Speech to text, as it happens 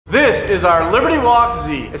This is our Liberty Walk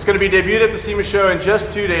Z. It's going to be debuted at the SEMA show in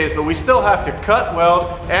just 2 days, but we still have to cut, weld,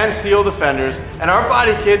 and seal the fenders, and our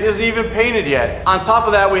body kit isn't even painted yet. On top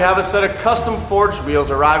of that, we have a set of custom forged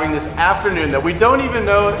wheels arriving this afternoon that we don't even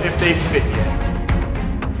know if they fit yet.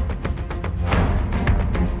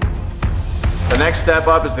 The next step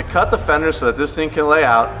up is to cut the fenders so that this thing can lay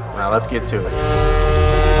out. Now let's get to it.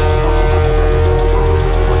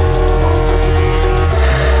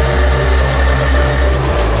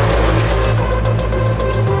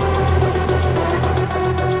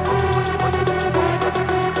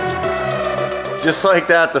 Just like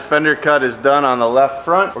that, the fender cut is done on the left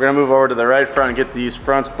front. We're gonna move over to the right front and get these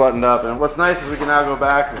fronts buttoned up. And what's nice is we can now go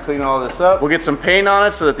back and clean all this up. We'll get some paint on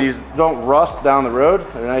it so that these don't rust down the road.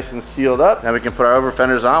 They're nice and sealed up. Now we can put our over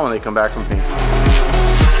fenders on when they come back from paint.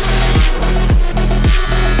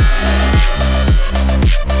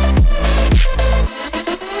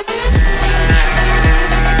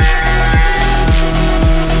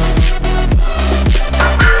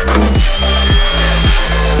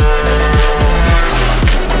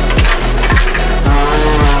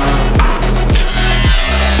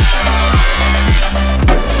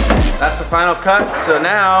 Final cut. So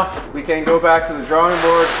now we can go back to the drawing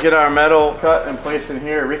board, get our metal cut and placed in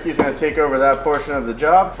here. Ricky's gonna take over that portion of the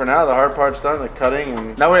job. For now, the hard part's done, the cutting,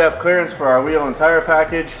 and now we have clearance for our wheel and tire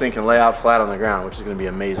package. This thing can lay out flat on the ground, which is gonna be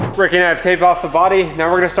amazing. Ricky and I have taped off the body. Now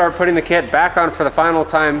we're gonna start putting the kit back on for the final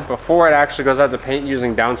time before it actually goes out to paint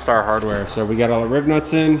using Downstar hardware. So we got all the rib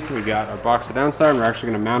nuts in, we got our box of Downstar, and we're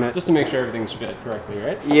actually gonna mount it just to make sure everything's fit correctly,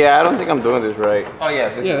 right? Yeah, I don't think I'm doing this right. Oh yeah,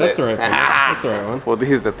 this is that's it. the right one. That's the right one. Well, this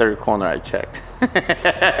is the third corner I checked.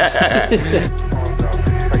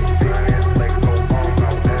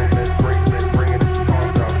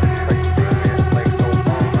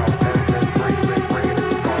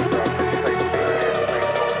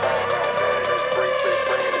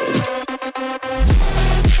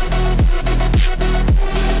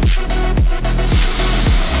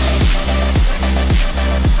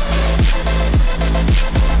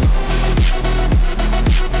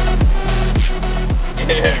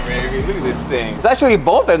 It's actually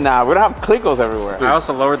bolted now. We don't have clickles everywhere. I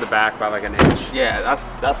also lowered the back by like an inch. Yeah,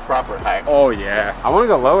 that's proper height. Oh yeah. I want to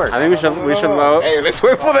go lower. I think we should lower. Hey, let's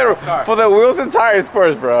wait for the wheels and tires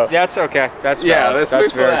first, bro. Yeah, that's okay. That's yeah. valid. Let's that's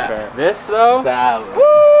wait for very that. fair. This though.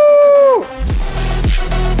 Woo!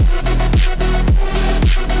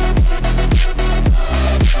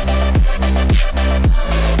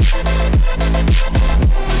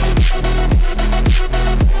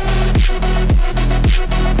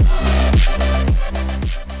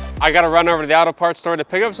 I gotta run over to the auto parts store to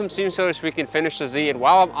pick up some seam sealers so we can finish the Z. And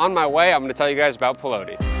while I'm on my way, I'm gonna tell you guys about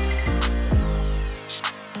Peloti.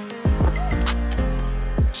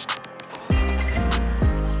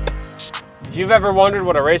 If you've ever wondered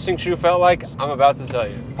what a racing shoe felt like, I'm about to tell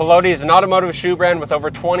you. Peloti is an automotive shoe brand with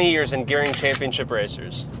over 20 years in gearing championship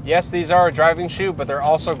racers. Yes, these are a driving shoe, but they're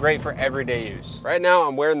also great for everyday use. Right now,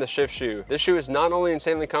 I'm wearing the Shift shoe. This shoe is not only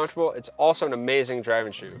insanely comfortable, it's also an amazing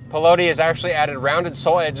driving shoe. Peloti has actually added rounded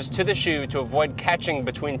sole edges to the shoe to avoid catching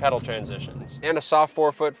between pedal transitions, and a soft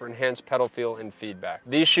forefoot for enhanced pedal feel and feedback.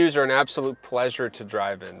 These shoes are an absolute pleasure to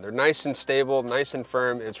drive in. They're nice and stable, nice and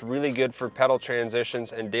firm. It's really good for pedal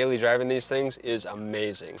transitions, and daily driving these things is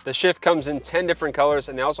amazing. The Shift comes in 10 different colors,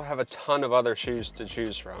 and they also have a ton of other shoes to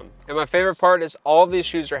choose from. And my favorite part is all of these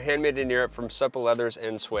shoes are handmade in Europe from supple leathers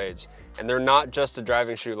and suedes. And they're not just a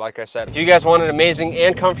driving shoe, like I said. If you guys want an amazing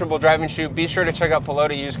and comfortable driving shoe, be sure to check out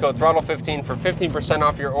Peloti. Use code throtlVIP for 15%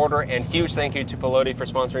 off your order, and huge thank you to Peloti for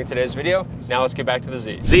sponsoring today's video. Now let's get back to the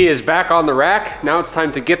Z. Z is back on the rack. Now it's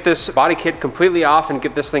time to get this body kit completely off and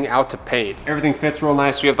get this thing out to paint. Everything fits real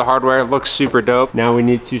nice. We have the hardware, it looks super dope. Now we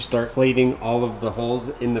need to start plating all of the holes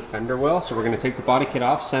in the fender well. So we're gonna take the body kit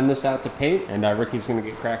off, send this out to paint, and Ricky's gonna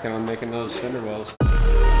get cracking on making those fender wells.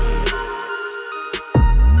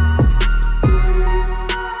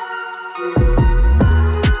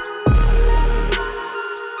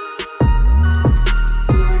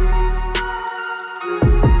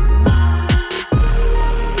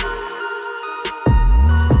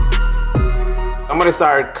 I'm gonna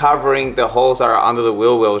start covering the holes that are under the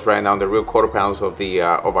wheel wells right now, the real quarter panels of the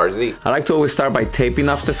of our Z. I like to always start by taping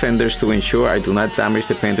off the fenders to ensure I do not damage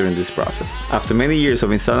the paint during this process. After many years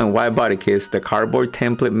of installing wide body kits, the cardboard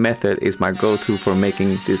template method is my go-to for making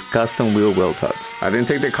these custom wheel well tucks. I then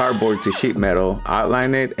take the cardboard to sheet metal,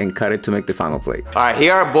 outline it, and cut it to make the final plate. All right,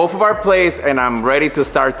 here are both of our plates, and I'm ready to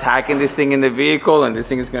start tacking this thing in the vehicle, and this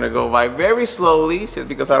thing is gonna go by very slowly, just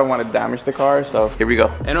because I don't want to damage the car, so here we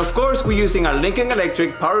go. And of course, we're using a Lincoln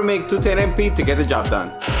Electric Power Make 210 MP to get the job done.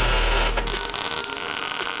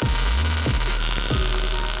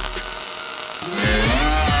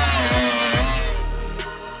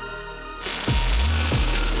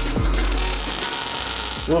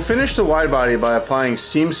 We'll finish the wide body by applying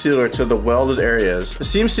seam sealer to the welded areas. The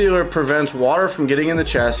seam sealer prevents water from getting in the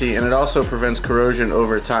chassis, and it also prevents corrosion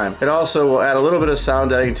over time. It also will add a little bit of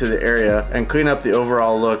sound deadening to the area and clean up the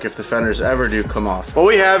overall look if the fenders ever do come off. What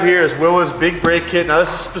we have here is Wilwood's big brake kit. Now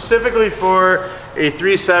this is specifically for a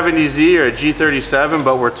 370Z or a G37,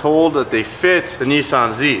 but we're told that they fit the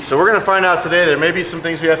Nissan Z. So we're gonna find out today. There may be some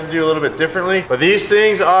things we have to do a little bit differently, but these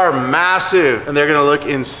things are massive and they're gonna look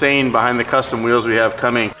insane behind the custom wheels we have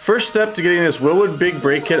coming. First step to getting this Wilwood big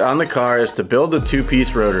brake kit on the car is to build the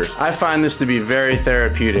two-piece rotors. I find this to be very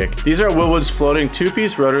therapeutic. These are Wilwood's floating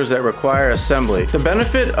two-piece rotors that require assembly. The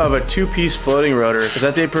benefit of a two-piece floating rotor is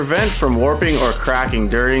that they prevent from warping or cracking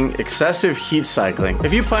during excessive heat cycling.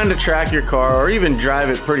 If you plan to track your car or even drive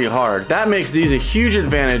it pretty hard, that makes these a huge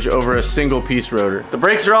advantage over a single piece rotor. The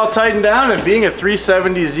brakes are all tightened down, and being a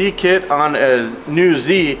 370Z kit on a new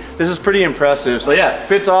Z, this is pretty impressive. So yeah,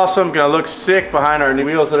 fits awesome, gonna look sick behind our new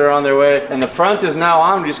wheels that are on their way. And the front is now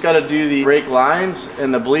on. We just gotta do the brake lines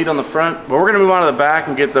and the bleed on the front. But we're gonna move on to the back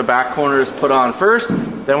and get the back corners put on first.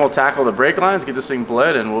 Then we'll tackle the brake lines, get this thing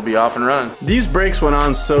bled, and we'll be off and running. These brakes went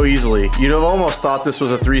on so easily, you'd have almost thought this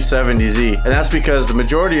was a 370Z. And that's because the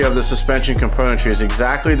majority of the suspension componentry is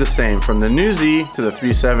exactly the same from the new Z to the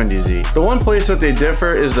 370Z. The one place that they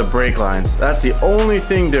differ is the brake lines. That's the only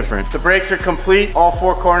thing different. The brakes are complete, all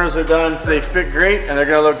four corners are done. They fit great, and they're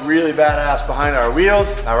gonna look really badass behind our wheels.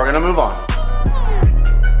 Now we're gonna move on.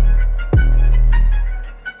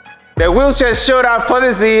 The wheels just showed up for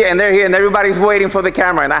the Z, and they're here, and everybody's waiting for the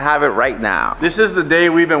camera, and I have it right now. This is the day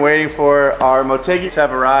we've been waiting for. Our Motegi's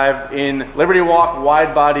have arrived in Liberty Walk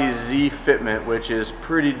wide body Z fitment, which is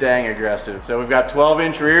pretty dang aggressive. So we've got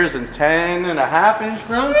 12-inch rears and 10.5-inch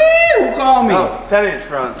fronts. Who called me? Oh, 10-inch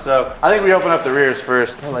fronts. So I think we open up the rears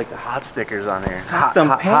first. I like the hot stickers on here.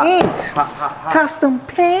 Custom paint. Custom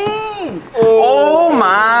paint. Oh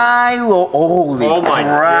my, holy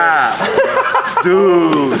crap.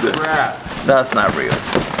 Dude, that's not real.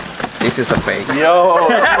 This is a fake. Yo,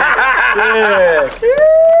 sick.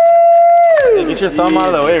 Hey, get your thumb out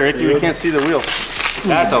of the way, Ricky. We can't see the wheel.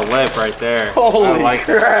 That's a lip right there. Holy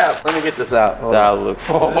crap. Let me get this out. That looks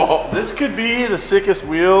This could be the sickest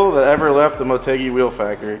wheel that ever left the Motegi wheel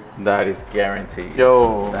factory. That is guaranteed.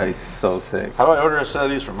 Yo. That is so sick. How do I order a set of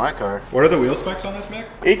these for my car? What are the wheel specs on this, Mick?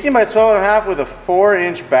 18 by 12.5 with a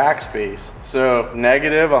 4-inch backspace. So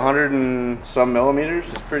negative 100 and some millimeters.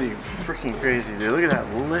 It's pretty freaking crazy, dude. Look at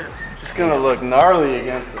that lip. It's just gonna look gnarly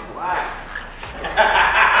against the black.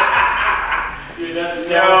 Dude, that's so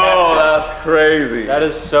That's crazy. That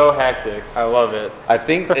is so hectic. I love it. I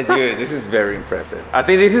think, dude, this is very impressive. I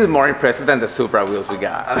think this is more impressive than the Supra wheels we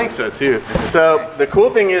got. I think so too. So the cool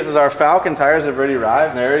thing is our Falcon tires have already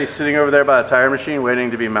arrived. They're already sitting over there by the tire machine waiting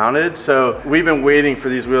to be mounted. So we've been waiting for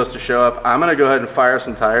these wheels to show up. I'm gonna go ahead and fire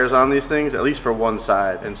some tires on these things, at least for one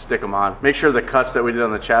side, and stick them on. Make sure the cuts that we did on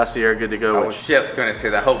the chassis are good to go. I was just gonna say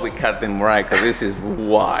that. I hope we cut them right, because this is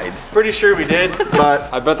wide. Pretty sure we did,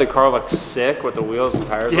 but I bet the car looks sick with the wheels and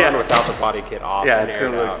tires on without the body kit off. Yeah, and it's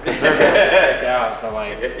aired gonna out. They're gonna stick out to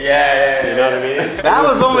like, Yeah. you know what I mean? that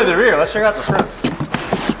was only the rear. Let's check out the front.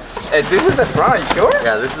 This is the front, you sure?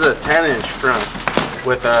 Yeah, this is a 10-inch front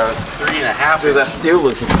with a 3.5. Dude, that still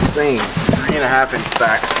looks insane. 3.5-inch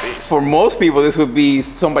back space. For most people, this would be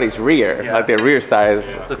somebody's rear, like their rear side.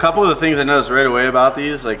 Yeah. A couple of the things I noticed right away about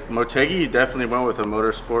these, like Motegi definitely went with a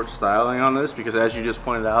motorsport styling on this, because as you just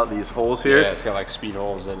pointed out, these holes here, Yeah, it's got like speed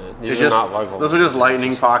holes in it. These it's are just, not lug holes. those are just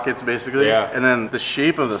lightning pockets basically. Yeah. And then the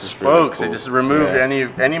shape of the really spokes, cool. it just removed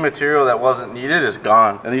any material that wasn't needed is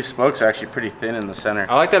gone. And these spokes are actually pretty thin in the center.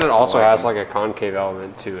 I like that it also has like a concave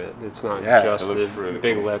element to it. It's not Yeah, just it the looks really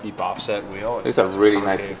big left deep offset wheel. It's a really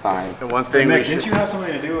nice concave, design. And one Hey, thing we Mick, should, didn't you have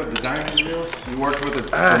something to do with designing these wheels? You worked with the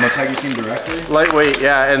Motegi team directly? lightweight,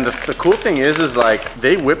 yeah, and the cool thing is like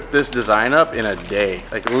they whipped this design up in a day.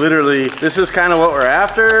 Like literally, this is kind of what we're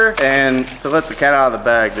after. And to let the cat out of the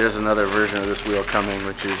bag, there's another version of this wheel coming,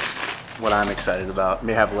 which is what I'm excited about. It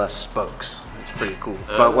may have less spokes. It's pretty cool.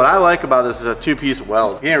 But what I like about this is a two-piece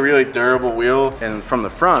weld. You get a really durable wheel, and from the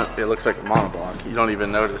front, it looks like a monoblock. You don't even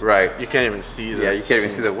notice. Right. You can't even see the Yeah, you can't even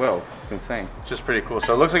see the wheel. It's insane. Just pretty cool.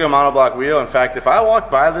 So it looks like a monoblock wheel. In fact, if I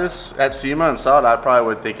walked by this at SEMA and saw it, I probably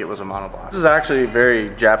would think it was a monoblock. This is actually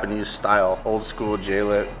very Japanese style, old school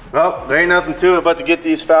J-lit. Well, there ain't nothing to it but to get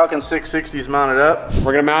these Falcon 660s mounted up.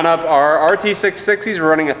 We're gonna mount up our RT660s. We're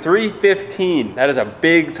running a 315. That is a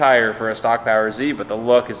big tire for a stock power Z, but the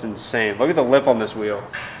look is insane. Look at the lip on this wheel.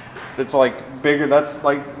 It's like bigger, that's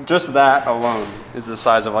like, just that alone is the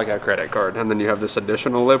size of like a credit card. And then you have this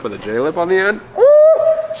additional lip with a J lip on the end.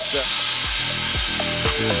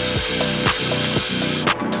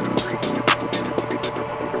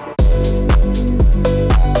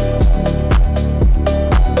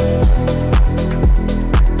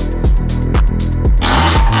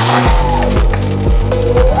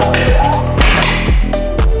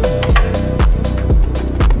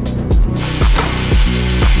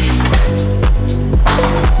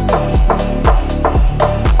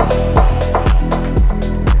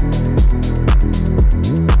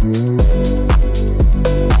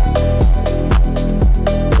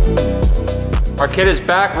 kit is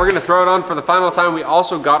back. We're gonna throw it on for the final time. We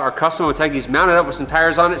also got our custom Motegis mounted up with some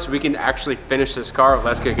tires on it so we can actually finish this car.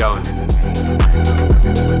 Let's get going.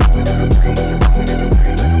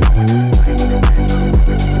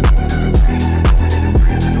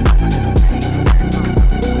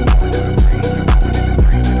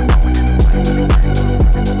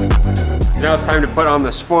 Now it's time to put on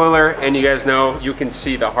the spoiler, and you guys know you can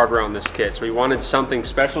see the hardware on this kit. So we wanted something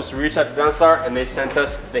special, so we reached out to Downstar and they sent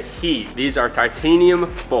us the heat. These are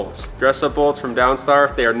titanium bolts, dress-up bolts from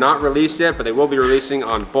Downstar. They are not released yet, but they will be releasing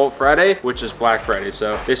on Bolt Friday, which is Black Friday.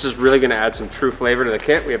 So this is really gonna add some true flavor to the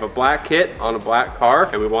kit. We have a black kit on a black car,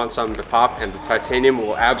 and we want something to pop, and the titanium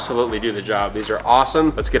will absolutely do the job. These are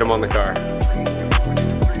awesome. Let's get them on the car.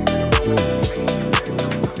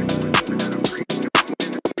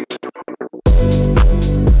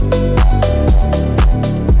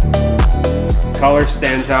 Color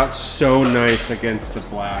stands out so nice against the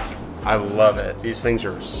black. I love it. These things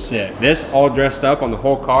are sick. This all dressed up on the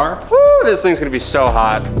whole car. Woo, this thing's gonna be so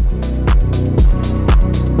hot.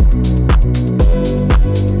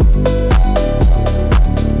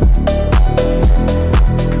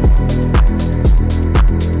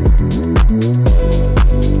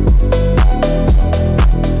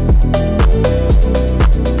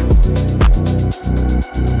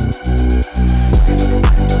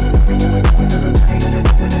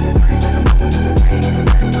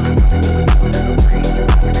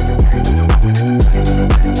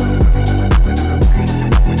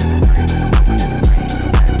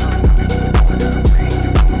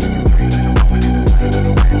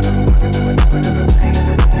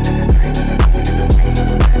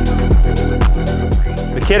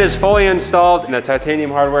 Kit is fully installed and the titanium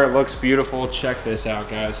hardware looks beautiful. Check this out,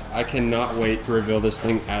 guys. I cannot wait to reveal this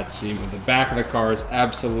thing at SEMA. The back of the car is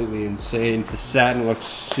absolutely insane. The satin looks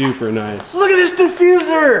super nice. Look at this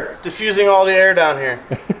diffuser! Diffusing all the air down here.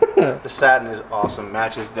 The satin is awesome.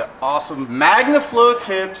 Matches the awesome MagnaFlow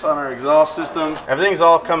tips on our exhaust system. Everything's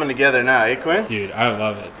all coming together now, eh, Quinn? Dude, I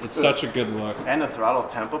love it. It's such a good look. And the throttle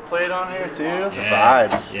tempo plate on here too. It's Yeah.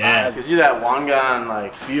 vibes. Yeah. Gives you that Wangan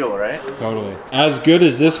like feel, right? Totally. As good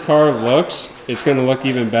as this car looks, it's gonna look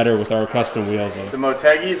even better with our custom wheels on it. The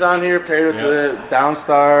Motegis on here paired with the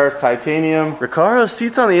Downstar titanium. Recaro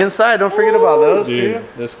seats on the inside. Don't forget about those, Dude, too.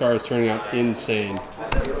 this car is turning out insane.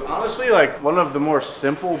 This is honestly like one of the more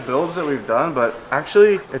simple builds that we've done, but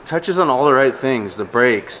actually it touches on all the right things. The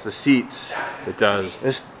brakes, the seats. It does.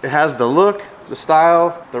 It has the look, the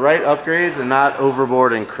style, the right upgrades, and not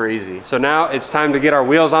overboard and crazy. So now it's time to get our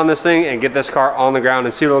wheels on this thing and get this car on the ground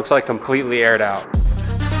and see what it looks like completely aired out.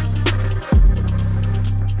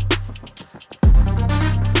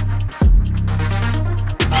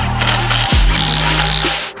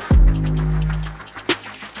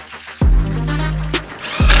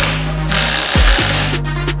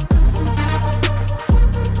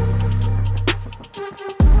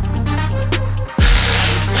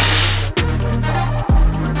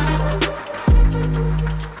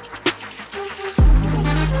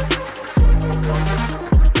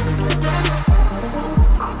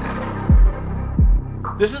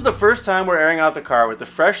 This is the first time we're airing out the car with the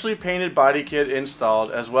freshly painted body kit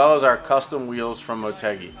installed, as well as our custom wheels from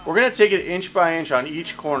Motegi. We're going to take it inch by inch on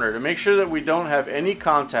each corner to make sure that we don't have any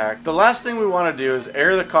contact. The last thing we want to do is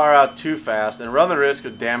air the car out too fast and run the risk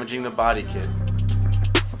of damaging the body kit.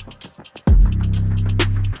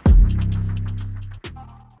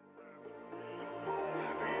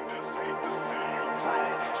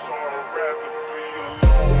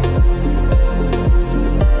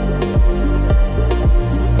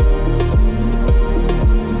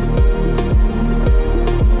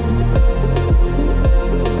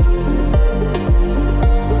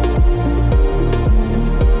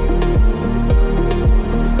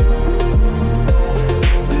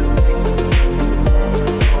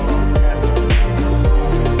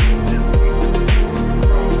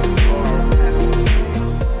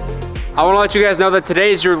 I want to let you guys know that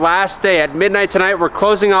today is your last day. At midnight tonight, we're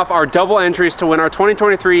closing off our double entries to win our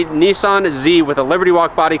 2023 Nissan Z with a Liberty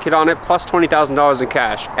Walk body kit on it, plus $20,000 in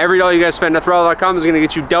cash. Every dollar you guys spend at throtl.com is going to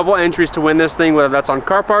get you double entries to win this thing, whether that's on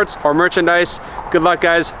car parts or merchandise. Good luck,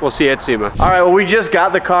 guys. We'll see you at SEMA. All right, well, we just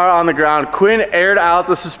got the car on the ground. Quinn aired out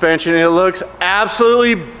the suspension and it looks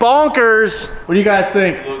absolutely bonkers. What do you guys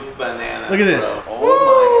think? It looks bananas. Look at this. Bro.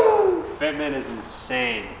 Oh my God. Fitment is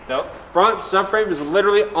insane. The front subframe is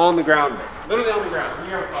literally on the ground. Literally on the ground.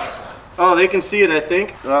 Bring your flashlight. Oh, they can see it, I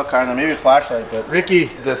think. Well, kind of, maybe a flashlight, but Ricky.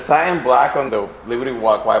 The satin black on the Liberty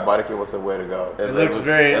Walk white body kit was the way to go. It looks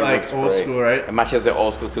very like old school, right? It matches the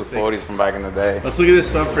old school 240s from back in the day. Let's look at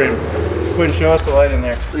this subframe. Quinn, show us the light in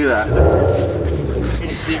there. Look at that. You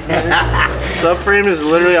seat cannon. Subframe is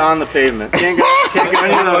literally on the pavement. Can't go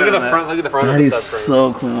any lower. Look at the front. Look at the front of the subframe.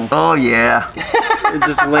 so cool. Oh yeah.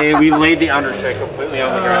 We laid the undertray completely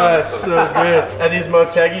on the ground. It's so good. And these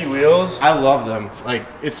Motegi wheels, I love them. Like,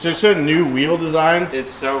 it's just a new wheel design It's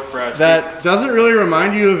so fresh. that doesn't really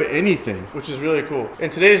remind you of anything, which is really cool. In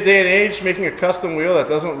today's day and age, making a custom wheel that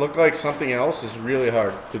doesn't look like something else is really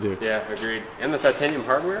hard to do. Yeah, agreed. And the titanium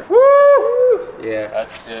hardware. Woo! Yeah.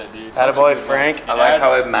 That's good, dude. Attaboy Frank. I like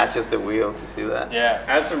how it matches the wheels. You see that? Yeah,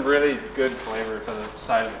 adds some really good flavor to the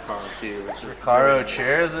side of the car too. Which is Caro really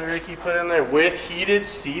chairs that Ricky put in there with heated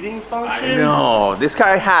seating function. No, this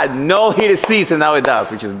car had no heated seats and now it does,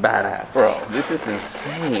 which is badass. Bro, this is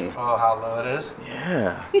insane. Oh, how low it is.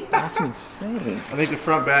 Yeah, that's insane. I think the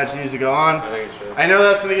front badge needs to go on. I think it should. I know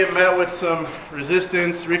that's going to get met with some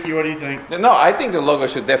resistance. Ricky, what do you think? No, I think the logo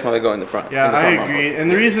should definitely go in the front. Yeah, I agree. And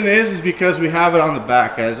the reason is because we have it on the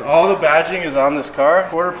back, guys. All the badging is on this car.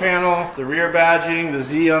 Quarter panel, the rear badging, the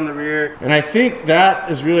Z on the rear. And I think that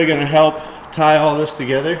is really going to help tie all this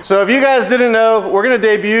together. So if you guys didn't know, we're going to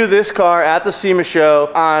debut this car at the SEMA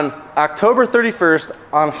show on October 31st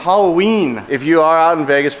on Halloween. If you are out in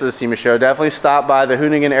Vegas for the SEMA show, definitely stop by the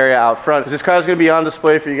Hoonigan area out front. This car is going to be on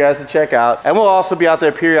display for you guys to check out. And we'll also be out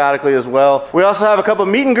there periodically as well. We also have a couple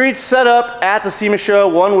meet and greets set up at the SEMA show,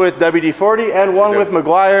 one with WD-40 and one with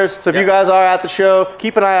McGuire's. So if you guys are at the show,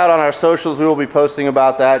 keep an eye out on our socials. We will be posting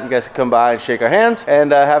about that. You guys can come by and shake our hands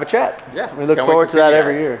and have a chat. Yeah. We look forward to that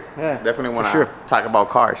every year. Yeah. Definitely want to talk about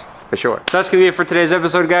cars. For sure. So that's gonna be it for today's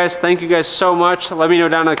episode, guys. Thank you guys so much. Let me know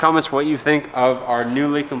down in the comments what you think of our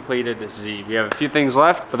newly completed Z. We have a few things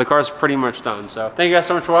left, but the car's pretty much done. So thank you guys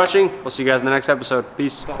so much for watching. We'll see you guys in the next episode.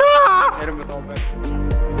 Peace. Hit him with all that.